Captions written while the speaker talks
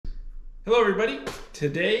Hello everybody.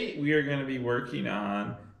 Today we are going to be working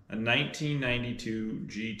on a 1992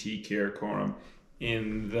 GT Karakoram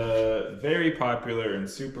in the very popular and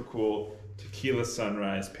super cool Tequila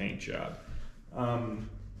Sunrise paint job.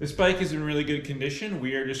 This bike is in really good condition.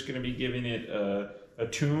 We are just going to be giving it a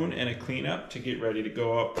tune and a cleanup to get ready to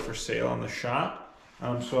go up for sale on the shop.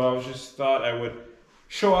 So I was just thought I would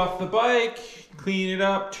show off the bike, clean it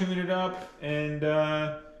up, tune it up, and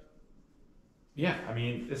yeah, I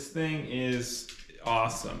mean, this thing is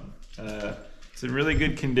awesome. It's in really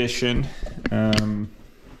good condition. It's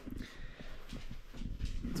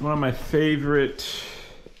one of my favorite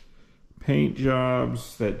paint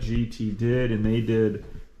jobs that GT did, and they did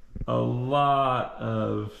a lot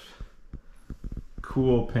of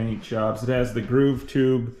cool paint jobs. It has the groove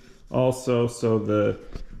tube also, so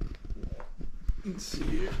let's see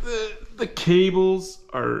here, the cables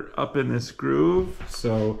are up in this groove,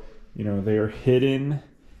 so you know, they are hidden,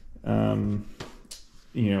 you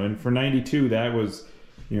know, and for 92, that was,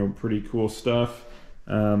 you know, pretty cool stuff.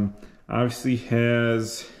 Obviously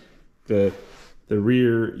has the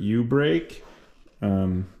rear U-brake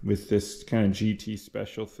with this kind of GT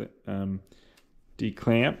special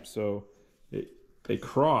declamp, so they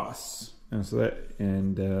cross, and so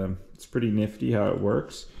it's pretty nifty how it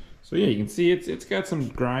works. So yeah, you can see it's got some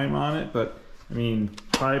grime on it, but I mean,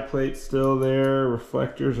 pie plate's still there,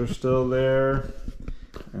 reflectors are still there,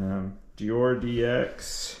 Dior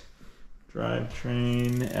DX,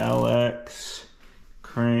 drivetrain, LX,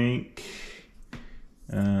 crank,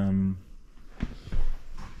 yeah,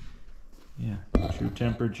 True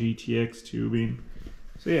Temper GTX tubing.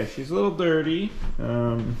 So yeah, she's a little dirty.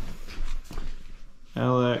 LX, I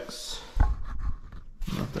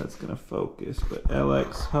don't know if that's gonna focus, but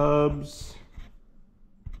LX hubs.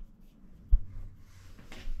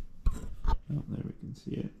 Oh, there we can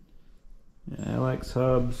see it. Yeah, LX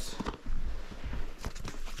hubs.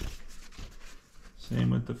 Same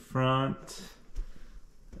with the front.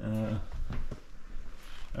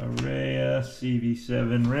 Araya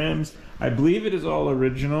CV7 rims. I believe it is all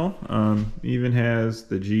original. Even has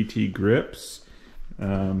the GT grips.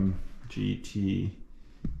 GT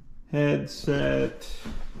headset.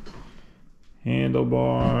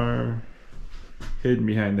 Handlebar. Hidden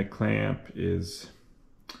behind the clamp is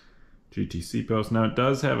GT seat post. Now it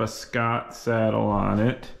does have a Scott saddle on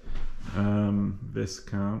it,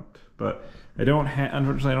 Viscount, but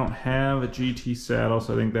unfortunately I don't have a GT saddle,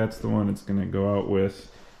 so I think that's the one it's going to go out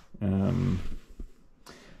with. But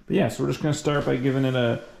yeah, so we're just going to start by giving it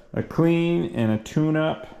a clean and a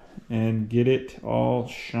tune-up and get it all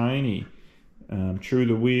shiny. True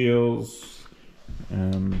the wheels.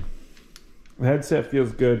 The headset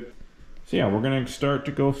feels good. So yeah, we're going to start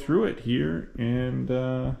to go through it here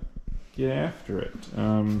and get after it.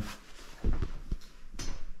 I'm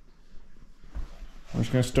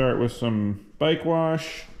just going to start with some bike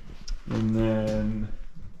wash, and then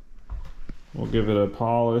we'll give it a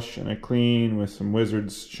polish and a clean with some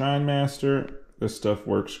Wizards Shine Master. This stuff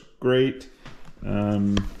works great.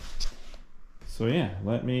 So yeah,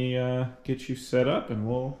 let me get you set up and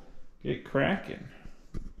we'll get cracking.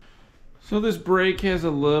 So this brake has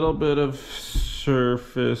a little bit of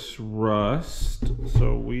surface rust,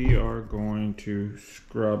 so we are going to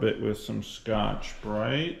scrub it with some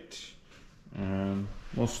Scotch-Brite, and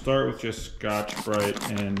we'll start with just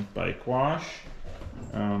Scotch-Brite and bike wash.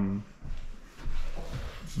 We're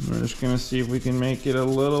just gonna see if we can make it a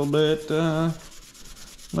little bit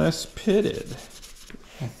less pitted.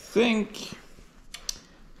 I think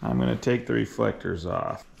I'm gonna take the reflectors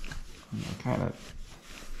off and kind of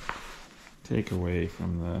take away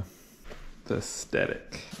from the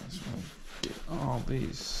aesthetic. I just want to get all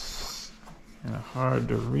these kind of hard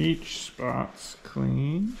to reach spots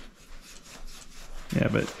clean. Yeah,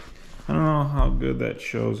 but I don't know how good that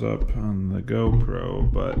shows up on the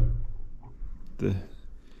GoPro, but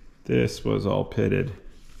this was all pitted,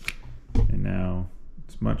 and now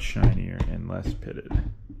it's much shinier and less pitted.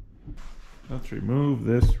 Let's remove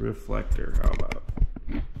this reflector. How about?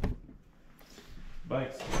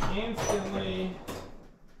 Bikes instantly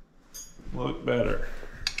look better.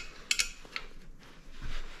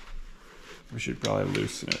 We should probably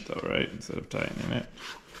loosen it though, right? Instead of tightening it.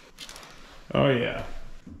 Oh yeah,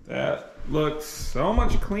 that looks so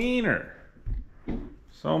much cleaner.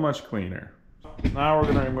 So much cleaner. Now we're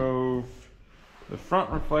gonna remove the front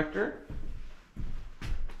reflector.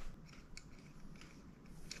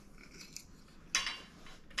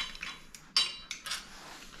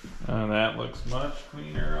 And that looks much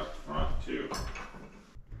cleaner up front too.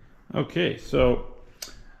 Okay, so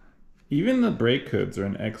even the brake hoods are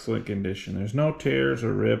in excellent condition. There's no tears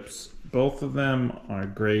or rips. Both of them are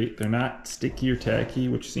great. They're not sticky or tacky,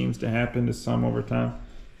 which seems to happen to some over time.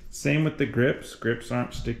 Same with the grips. Grips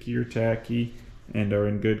aren't sticky or tacky and are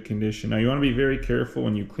in good condition. Now you want to be very careful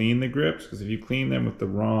when you clean the grips, because if you clean them with the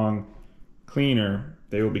wrong cleaner,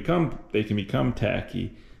 they can become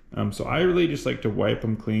tacky. So I really just like to wipe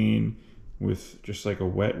them clean with just like a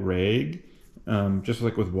wet rag, just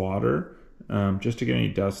like with water, just to get any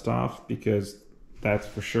dust off, because that's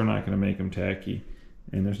for sure not going to make them tacky.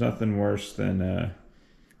 And there's nothing worse than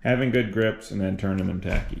having good grips and then turning them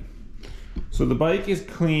tacky. So the bike is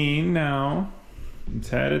clean now. It's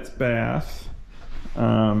had its bath.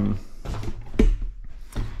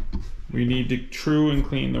 We need to true and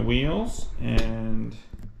clean the wheels, and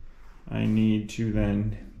I need to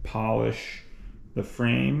then polish the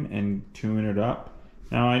frame and tune it up.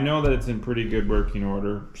 Now I know that it's in pretty good working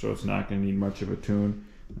order, so it's not going to need much of a tune.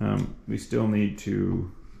 We still need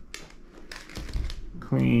to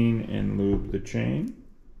clean and lube the chain,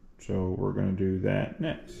 so we're going to do that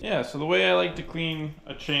next. Yeah, so the way I like to clean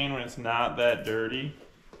a chain when it's not that dirty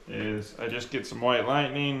is I just get some white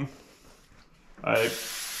lightning, I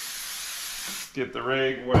get the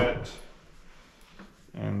rag wet,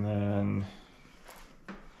 and then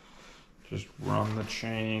just run the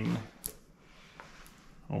chain.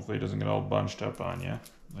 Hopefully it doesn't get all bunched up on you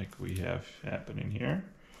like we have happening here.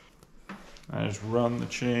 I just run the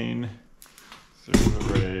chain through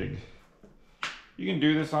the rag. You can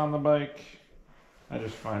do this on the bike. I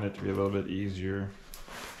just find it to be a little bit easier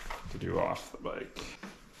to do off the bike.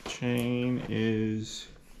 Chain is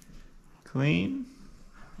clean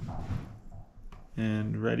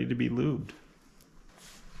and ready to be lubed.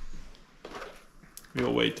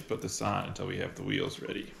 We'll wait to put this on until we have the wheels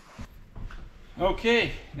ready.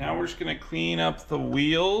 Okay, now we're just gonna clean up the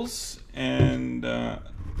wheels and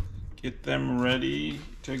get them ready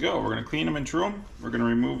to go. We're gonna clean them and true them. We're gonna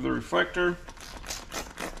remove the reflector.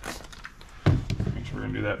 Make sure we're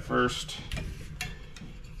gonna do that first.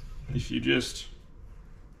 If you just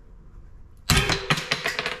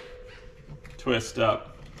twist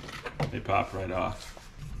up, they pop right off.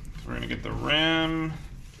 So we're gonna get the rim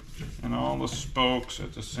and all the spokes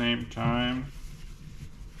at the same time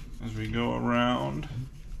as we go around.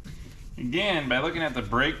 Again, by looking at the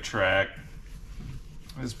brake track,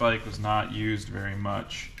 this bike was not used very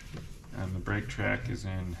much, and the brake track is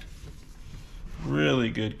in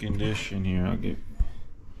really good condition here. You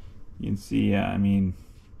can see, I mean,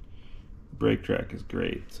 the brake track is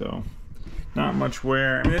great, so not much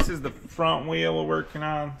wear. I mean, this is the front wheel we're working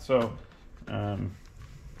on, so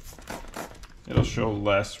it'll show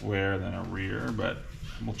less wear than a rear, but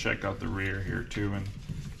we'll check out the rear here too and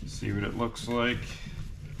see what it looks like.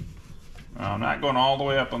 I'm not going all the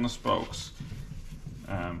way up on the spokes.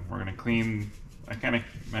 We're gonna clean,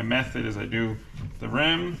 my method is I do the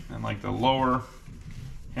rim and like the lower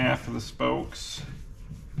half of the spokes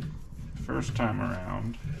first time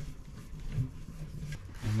around.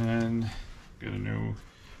 And then get a new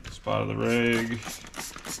spot of the rag,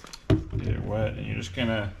 get it wet, and you're just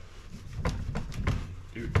gonna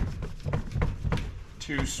do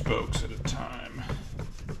 2 spokes at a time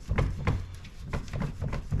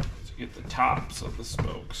to get the tops of the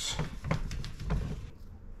spokes.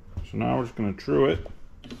 So now we're just going to true it.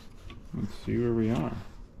 Let's see where we are.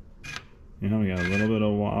 You know, we got a little bit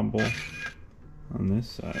of wobble on this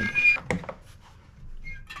side.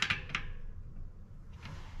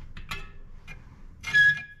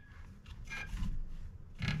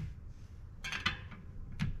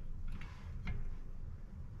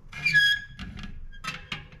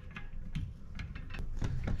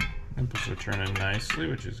 Nipples are turning nicely,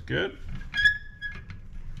 which is good.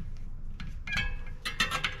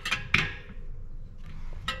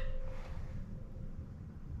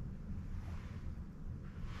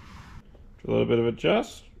 A little bit of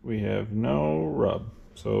adjust, we have no rub.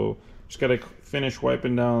 So just gotta finish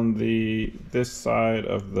wiping down this side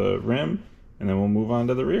of the rim, and then we'll move on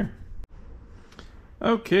to the rear.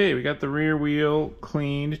 Okay, we got the rear wheel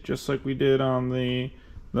cleaned just like we did on the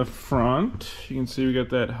front. You can see we got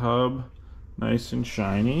that hub nice and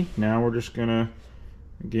shiny. Now we're just gonna,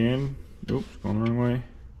 again, oops, going the wrong way.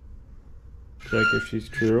 Check if she's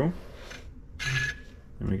true.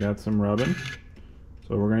 And we got some rubbing.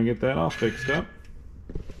 So we're gonna get that all fixed up.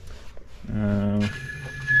 You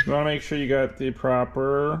wanna make sure you got the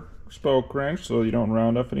proper spoke wrench so you don't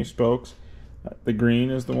round up any spokes. The green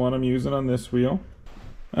is the one I'm using on this wheel.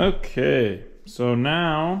 Okay, so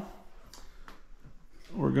now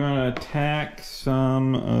we're gonna attack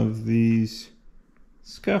some of these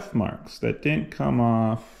scuff marks that didn't come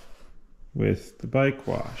off with the bike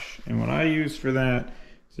wash. And what I use for that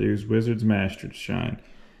is I use Wizard's Master Shine.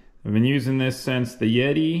 I've been using this since the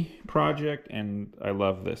Yeti project, and I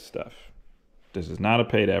love this stuff. This is not a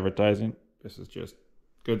paid advertising. This is just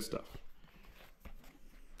good stuff.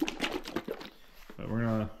 But we're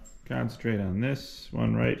gonna concentrate on this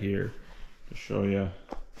one right here to show you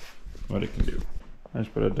what it can do. I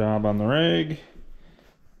just put a dab on the rag,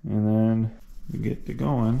 and then we get to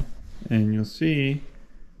going, and you'll see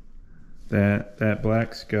that that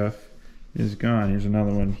black scuff is gone. Here's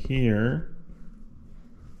another one here.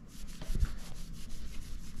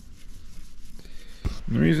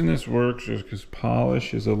 And the reason this works is because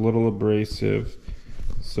polish is a little abrasive,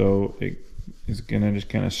 so it is gonna just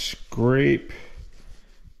kind of scrape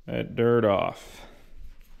that dirt off,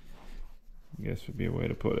 I guess would be a way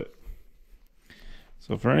to put it.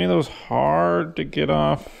 So for any of those hard to get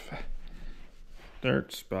off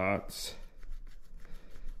dirt spots,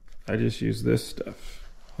 I just use this stuff.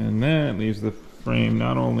 And then it leaves the frame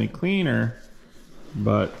not only cleaner,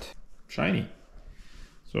 but shiny.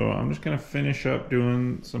 So I'm just gonna finish up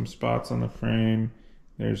doing some spots on the frame.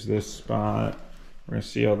 There's this spot. We're gonna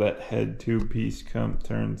see how that head tube piece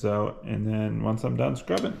turns out. And then once I'm done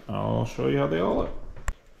scrubbing, I'll show you how they all look.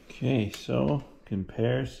 Okay, so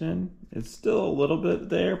comparison. It's still a little bit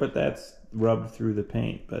there, but that's rubbed through the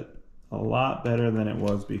paint, but a lot better than it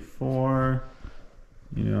was before.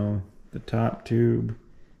 You know, the top tube,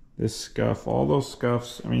 this scuff, all those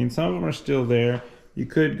scuffs. I mean, some of them are still there. You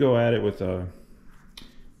could go at it with a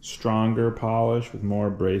stronger polish with more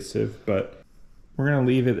abrasive, but we're gonna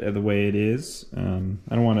leave it the way it is. I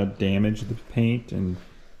don't want to damage the paint, and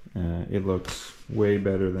it looks way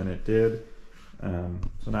better than it did.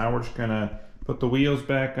 So now we're just gonna put the wheels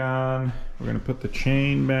back on. We're gonna put the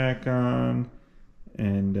chain back on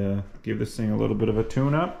and give this thing a little bit of a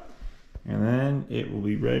tune-up, and then it will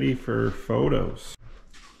be ready for photos.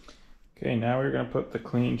 Okay, now we're gonna put the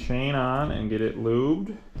clean chain on and get it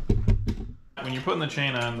lubed. When you're putting the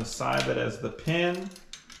chain on, the side that has the pin,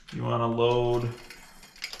 you want to load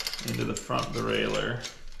into the front derailleur.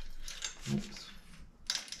 Oops.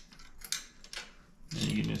 And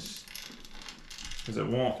you can just, because it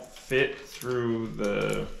won't fit through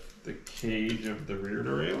the cage of the rear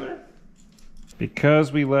derailleur.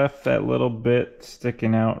 Because we left that little bit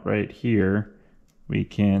sticking out right here, we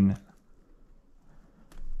can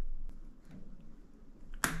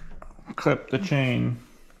clip the chain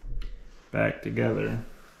back together,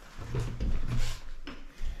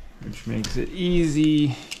 which makes it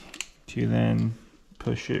easy to then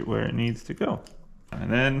push it where it needs to go. And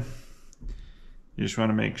then you just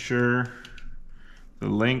want to make sure the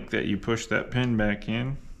link that you push that pin back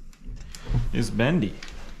in is bendy.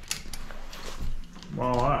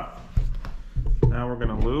 Voila. Now we're going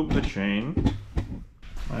to lube the chain.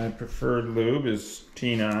 My preferred lube is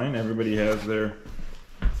T9. Everybody has their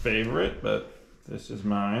favorite, but this is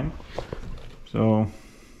mine. So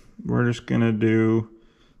we're just gonna do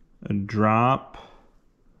a drop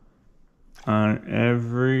on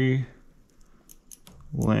every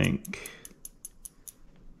link.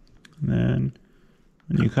 And then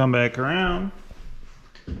when you come back around,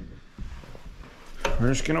 we're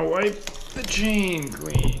just gonna wipe the chain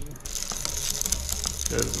clean.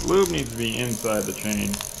 Because the lube needs to be inside the chain,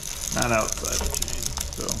 not outside the chain.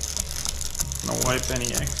 So I'm gonna wipe any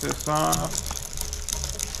excess off.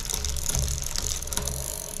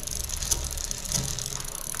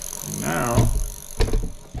 Now,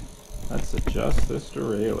 let's adjust this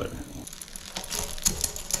derailleur.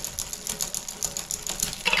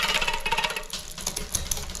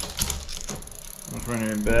 I was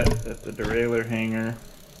running a bet that the derailleur hanger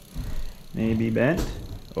may be bent.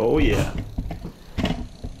 Oh yeah.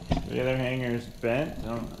 Derailleur hanger is bent.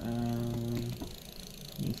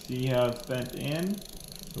 You see how it's bent in?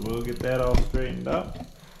 So we'll get that all straightened up.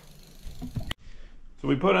 So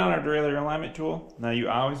we put on our derailleur alignment tool. Now you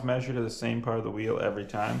always measure to the same part of the wheel every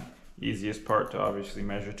time. Easiest part to obviously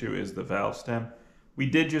measure to is the valve stem. We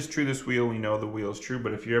did just true this wheel, we know the wheel is true,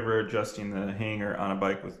 but if you're ever adjusting the hanger on a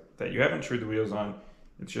bike that you haven't trued the wheels on,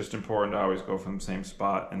 it's just important to always go from the same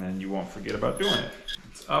spot, and then you won't forget about doing it.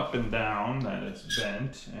 It's up and down that it's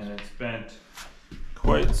bent, and it's bent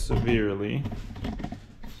quite severely.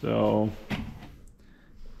 So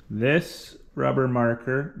this rubber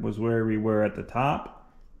marker was where we were at the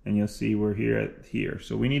top, and you'll see we're here at here.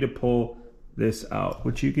 So we need to pull this out,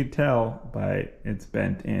 which you could tell by it's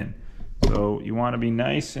bent in. So you want to be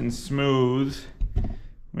nice and smooth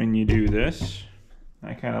when you do this.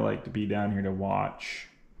 I kind of like to be down here to watch.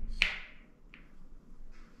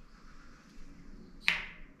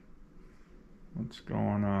 What's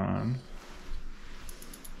going on?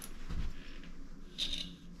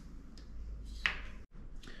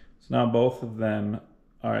 So now both of them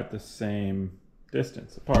are at the same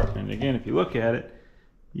distance apart. And again, if you look at it,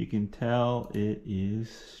 you can tell it is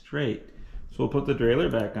straight. So we'll put the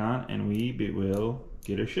derailleur back on and we will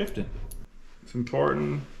get her shifting. It's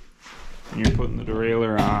important when you're putting the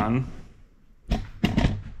derailleur on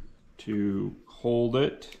to hold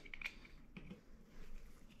it,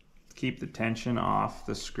 keep the tension off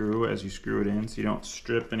the screw as you screw it in so you don't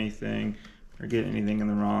strip anything or get anything in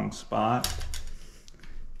the wrong spot.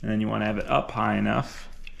 And then you want to have it up high enough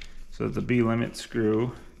so that the B-limit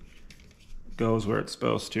screw goes where it's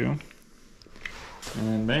supposed to. And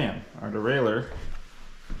then bam, our derailleur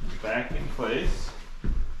is back in place.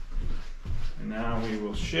 And now we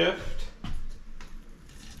will shift,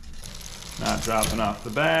 not dropping off the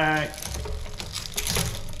back.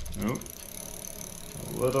 Oop.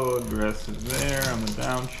 A little aggressive there on the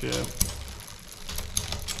downshift.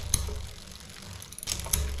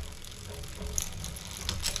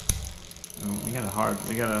 Oh,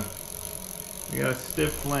 we got a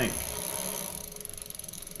stiff link.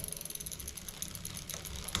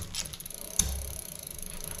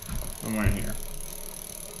 Somewhere in here.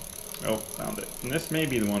 Oh, found it. And this may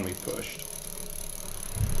be the one we pushed.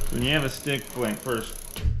 When you have a stiff link, first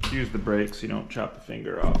use the brake so you don't chop the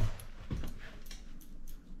finger off.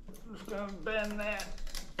 Just gonna bend that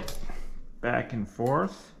back and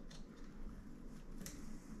forth.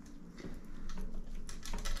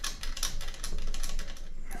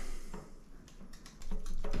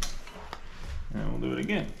 And we'll do it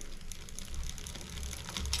again.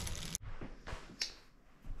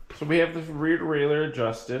 So we have the rear derailleur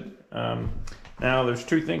adjusted. Now there's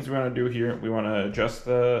two things we want to do here. We want to adjust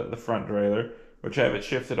the front derailleur, which I have it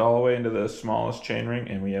shifted all the way into the smallest chainring,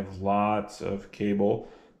 and we have lots of cable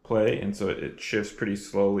play, and so it shifts pretty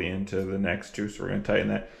slowly into the next two, so we're going to tighten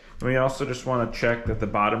that. And we also just want to check that the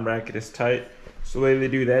bottom bracket is tight. So the way they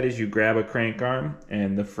do that is you grab a crank arm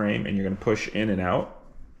and the frame, and you're going to push in and out.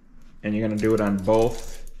 And you're going to do it on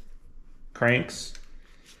both cranks.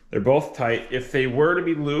 They're both tight. If they were to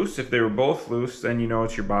be loose, if they were both loose, then you know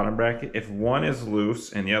it's your bottom bracket. If one is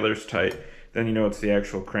loose and the other's tight, then you know it's the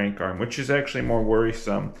actual crank arm, which is actually more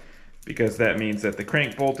worrisome because that means that the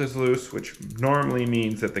crank bolt is loose, which normally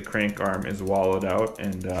means that the crank arm is wallowed out,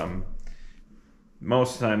 and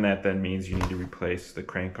most of the time that then means you need to replace the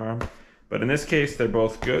crank arm. But in this case, they're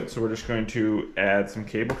both good, so we're just going to add some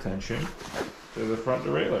cable tension to the front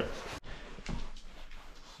derailleur.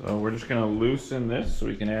 So we're just going to loosen this so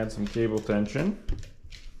we can add some cable tension.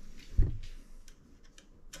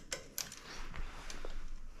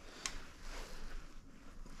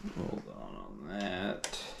 Hold on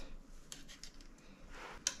that.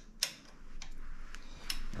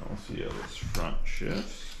 Now we'll see how this front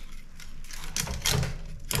shifts.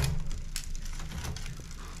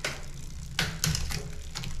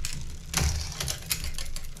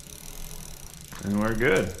 And we're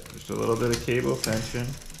good. Just a little bit of cable tension.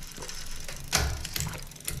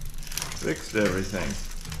 Fixed everything.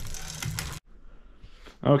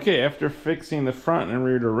 Okay, after fixing the front and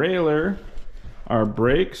rear derailleur, our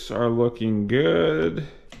brakes are looking good.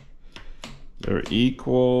 They're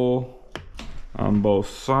equal on both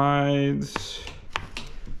sides.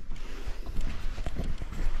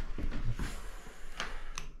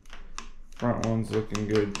 Front one's looking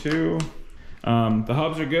good too. The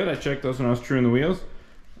hubs are good. I checked those when I was truing the wheels.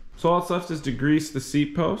 So all that's left is to grease the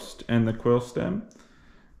seat post and the quill stem,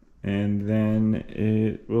 and then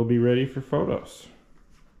it will be ready for photos.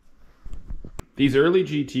 These early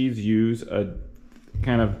GTs use a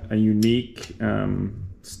kind of a unique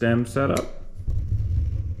stem setup.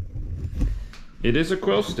 It is a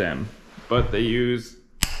quill stem, but they use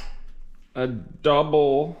a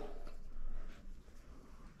double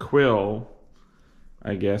quill,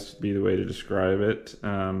 I guess would be the way to describe it.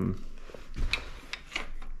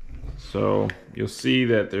 So you'll see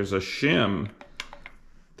that there's a shim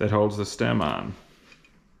that holds the stem on.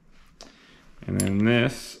 And then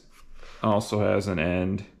this also has an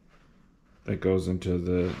end that goes into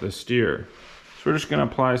the steer. So we're just gonna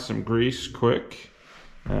apply some grease quick.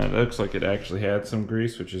 It looks like it actually had some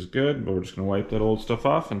grease, which is good, but we're just gonna wipe that old stuff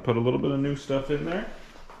off and put a little bit of new stuff in there.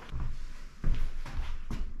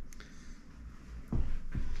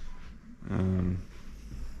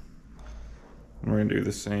 We're gonna do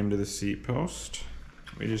the same to the seat post.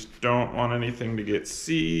 We just don't want anything to get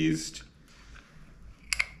seized.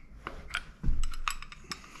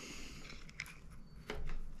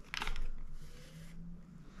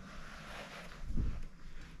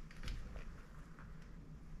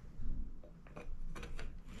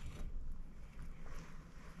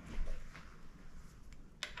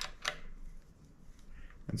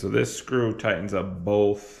 And so this screw tightens up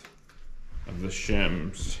both of the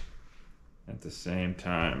shims at the same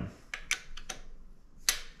time.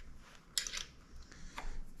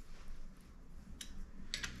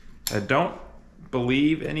 I don't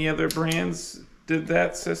believe any other brands did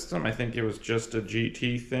that system. I think it was just a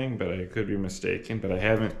GT thing, but I could be mistaken, but I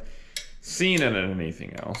haven't seen it in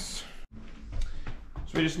anything else.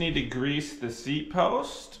 So we just need to grease the seat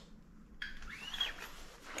post.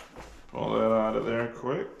 Pull that out of there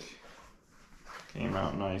quick. Came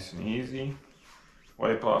out nice and easy.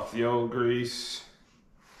 Wipe off the old grease.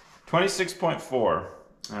 26.4.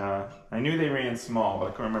 I knew they ran small, but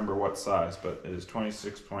I couldn't remember what size, but it is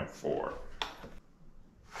 26.4.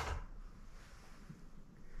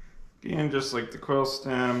 Again, just like the quill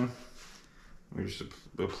stem, we just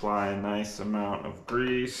apply a nice amount of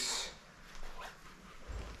grease.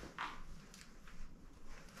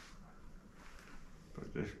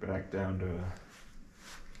 Put this back down to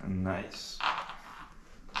a nice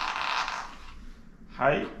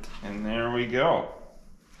height, and there we go.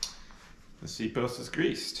 The seat post is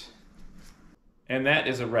greased. And that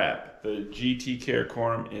is a wrap. The GT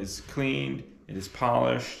Karakoram is cleaned, it is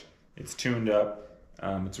polished, it's tuned up,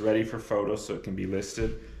 it's ready for photos so it can be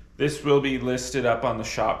listed. This will be listed up on the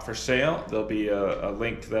shop for sale. There'll be a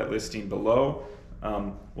link to that listing below.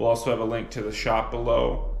 We'll also have a link to the shop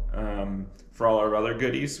below for all our other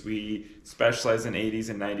goodies. We specialize in 80s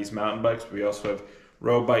and 90s mountain bikes. We also have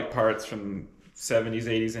road bike parts from 70s,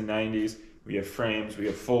 80s, and 90s. We have frames, we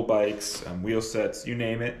have full bikes, wheel sets, you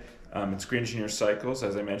name it. It's Green Engineer Cycles.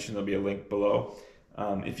 As I mentioned, there'll be a link below.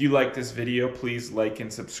 If you like this video, please like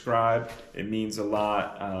and subscribe. It means a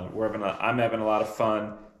lot. I'm having a lot of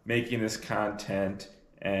fun making this content,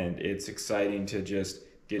 and it's exciting to just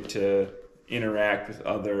get to interact with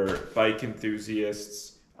other bike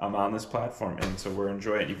enthusiasts on this platform, and so we're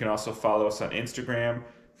enjoying it. You can also follow us on Instagram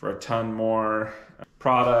for a ton more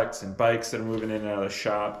products and bikes that are moving in and out of the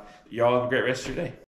shop. Y'all have a great rest of your day.